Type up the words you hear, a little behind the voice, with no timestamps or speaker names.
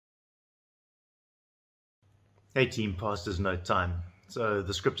Hey team, Pastor's Note time. So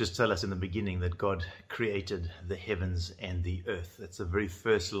the scriptures tell us in the beginning that God created the heavens and the earth. That's the very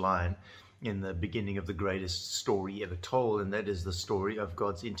first line in the beginning of the greatest story ever told, and that is the story of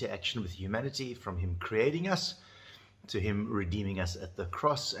God's interaction with humanity, from him creating us to him redeeming us at the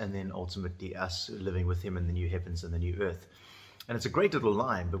cross, and then ultimately us living with him in the new heavens and the new earth. And it's a great little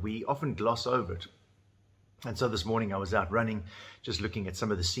line, but we often gloss over it. And so this morning I was out running, just looking at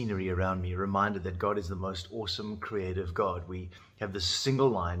some of the scenery around me, reminded that God is the most awesome creative God. We have this single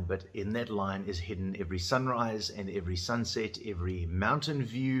line, but in that line is hidden every sunrise and every sunset, every mountain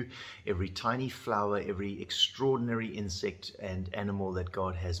view, every tiny flower, every extraordinary insect and animal that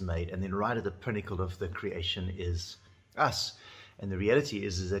God has made. And then right at the pinnacle of the creation is us. And the reality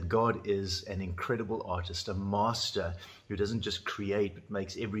is that God is an incredible artist, a master who doesn't just create, but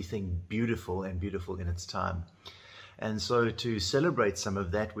makes everything beautiful and beautiful in its time. And so to celebrate some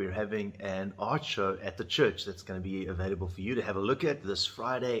of that, we're having an art show at the church that's going to be available for you to have a look at this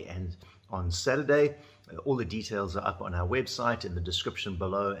Friday and on Saturday. All the details are up on our website, in the description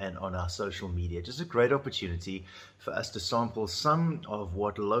below, and on our social media. Just a great opportunity for us to sample some of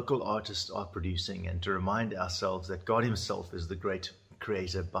what local artists are producing and to remind ourselves that God himself is the great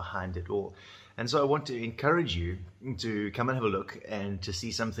creator behind it all. And so I want to encourage you to come and have a look and to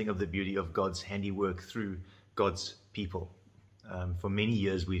see something of the beauty of God's handiwork through God's people. For many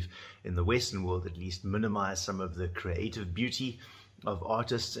years, we've, in the Western world at least, minimized some of the creative beauty of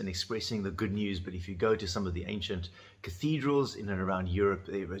artists and expressing the good news. But if you go to some of the ancient cathedrals in and around Europe,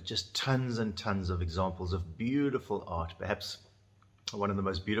 there are just tons and tons of examples of beautiful art. Perhaps one of the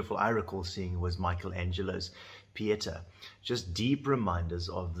most beautiful I recall seeing was Michelangelo's Pieta. Just deep reminders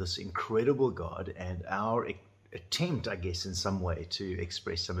of this incredible God and our attempt, I guess, in some way to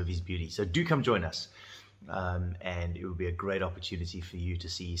express some of his beauty. So do come join us. And it will be a great opportunity for you to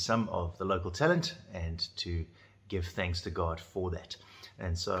see some of the local talent and to give thanks to God for that.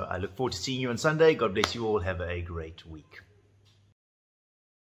 And so I look forward to seeing you on Sunday. God bless you all. Have a great week.